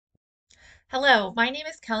Hello, my name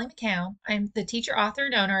is Kelly McCown. I'm the teacher, author,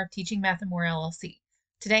 and owner of Teaching Math and More LLC.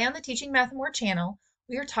 Today on the Teaching Math and More channel,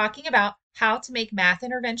 we are talking about how to make math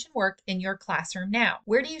intervention work in your classroom now.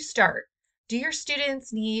 Where do you start? Do your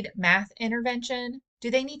students need math intervention?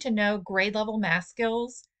 Do they need to know grade level math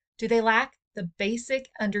skills? Do they lack the basic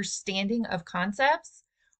understanding of concepts?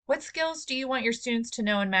 What skills do you want your students to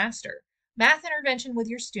know and master? Math intervention with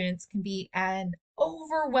your students can be an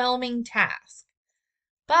overwhelming task.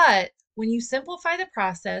 But when you simplify the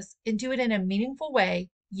process and do it in a meaningful way,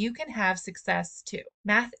 you can have success too.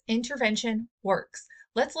 Math intervention works.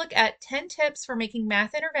 Let's look at 10 tips for making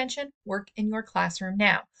math intervention work in your classroom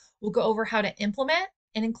now. We'll go over how to implement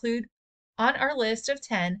and include on our list of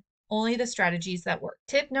 10 only the strategies that work.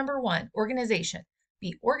 Tip number 1, organization.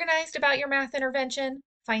 Be organized about your math intervention.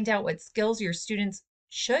 Find out what skills your students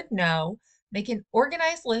should know. Make an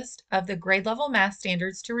organized list of the grade level math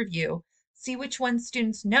standards to review. See which ones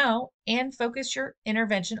students know and focus your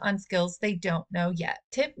intervention on skills they don't know yet.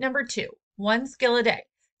 Tip number 2, one skill a day.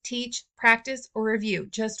 Teach, practice, or review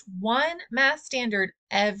just one math standard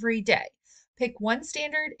every day. Pick one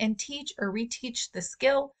standard and teach or reteach the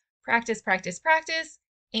skill. Practice, practice, practice,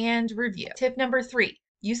 and review. Tip number 3,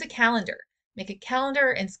 use a calendar. Make a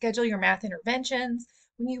calendar and schedule your math interventions.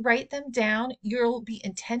 When you write them down, you'll be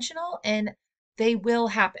intentional and they will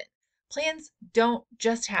happen. Plans don't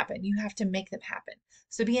just happen. You have to make them happen.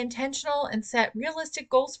 So be intentional and set realistic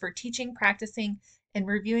goals for teaching, practicing, and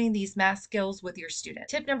reviewing these math skills with your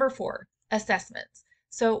students. Tip number 4, assessments.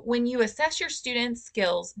 So when you assess your students'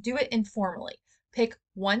 skills, do it informally. Pick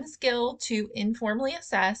one skill to informally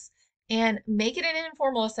assess and make it an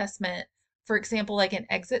informal assessment. For example, like an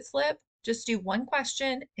exit slip, just do one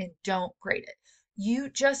question and don't grade it. You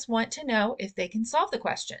just want to know if they can solve the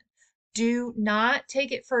question. Do not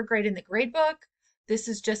take it for a grade in the grade book. This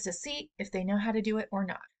is just to see if they know how to do it or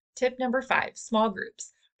not. Tip number 5, small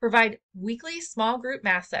groups. Provide weekly small group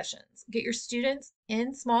math sessions. Get your students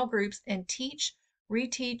in small groups and teach,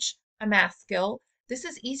 reteach a math skill. This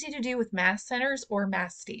is easy to do with math centers or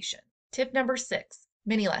math station. Tip number 6,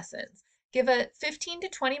 mini lessons. Give a 15 to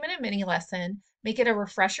 20-minute mini lesson. Make it a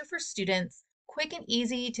refresher for students, quick and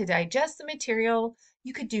easy to digest the material.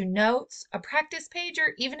 You could do notes, a practice page,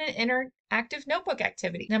 or even an interactive notebook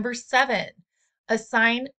activity. Number 7,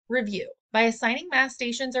 assign review. By assigning math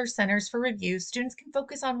stations or centers for review, students can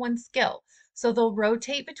focus on one skill. So they'll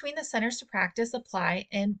rotate between the centers to practice, apply,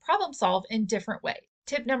 and problem solve in different ways.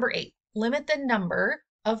 Tip number 8, limit the number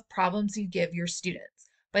of problems you give your students.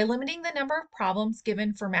 By limiting the number of problems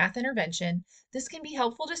given for math intervention, this can be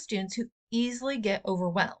helpful to students who easily get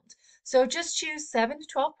overwhelmed. So just choose 7 to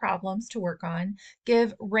 12 problems to work on,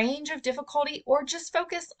 give range of difficulty, or just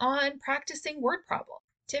focus on practicing word problems.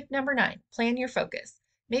 Tip number 9, plan your focus.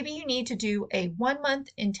 Maybe you need to do a 1-month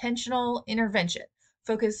intentional intervention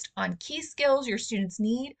focused on key skills your students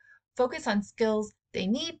need. Focus on skills they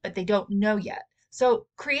need, but they don't know yet. So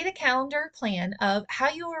create a calendar plan of how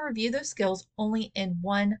you will review those skills only in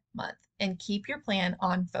 1 month and keep your plan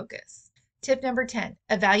on focus. Tip number 10,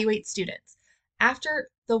 evaluate students. After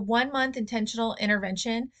the 1-month intentional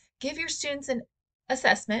intervention, give your students an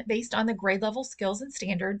assessment based on the grade level skills and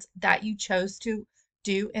standards that you chose to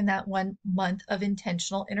do in that 1 month of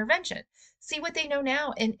intentional intervention. See what they know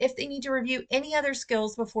now and if they need to review any other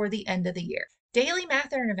skills before the end of the year. Daily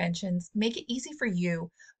math interventions make it easy for you.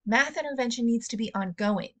 Math intervention needs to be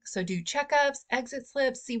ongoing. So do checkups, exit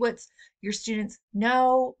slips, see what your students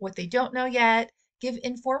know, what they don't know yet. Give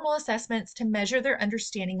informal assessments to measure their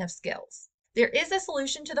understanding of skills. There is a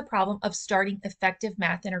solution to the problem of starting effective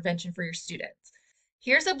math intervention for your students.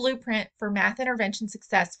 Here's a blueprint for math intervention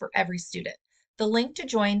success for every student. The link to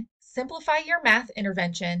join Simplify Your Math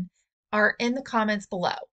Intervention are in the comments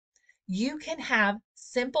below. You can have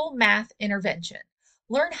simple math intervention.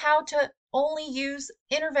 Learn how to only use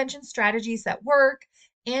intervention strategies that work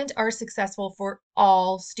and are successful for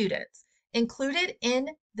all students. Included in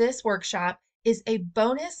this workshop is a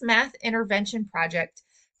bonus math intervention project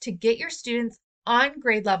to get your students on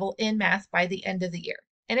grade level in math by the end of the year.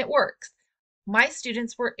 And it works. My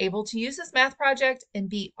students were able to use this math project and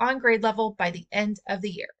be on grade level by the end of the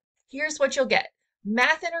year. Here's what you'll get.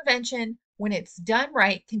 Math intervention, when it's done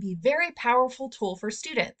right, can be a very powerful tool for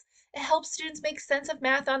students. It helps students make sense of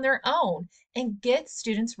math on their own and gets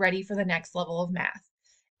students ready for the next level of math.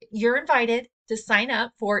 You're invited to sign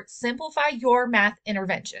up for Simplify Your Math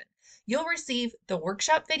Intervention. You'll receive the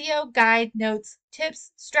workshop video, guide, notes,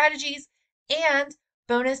 tips, strategies, and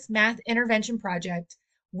bonus math intervention project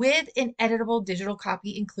with an editable digital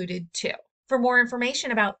copy included too. For more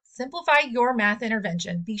information about Simplify Your Math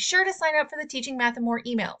Intervention, be sure to sign up for the Teaching Math and More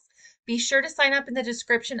emails. Be sure to sign up in the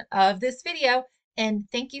description of this video, and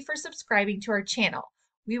thank you for subscribing to our channel.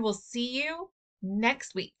 We will see you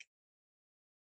next week.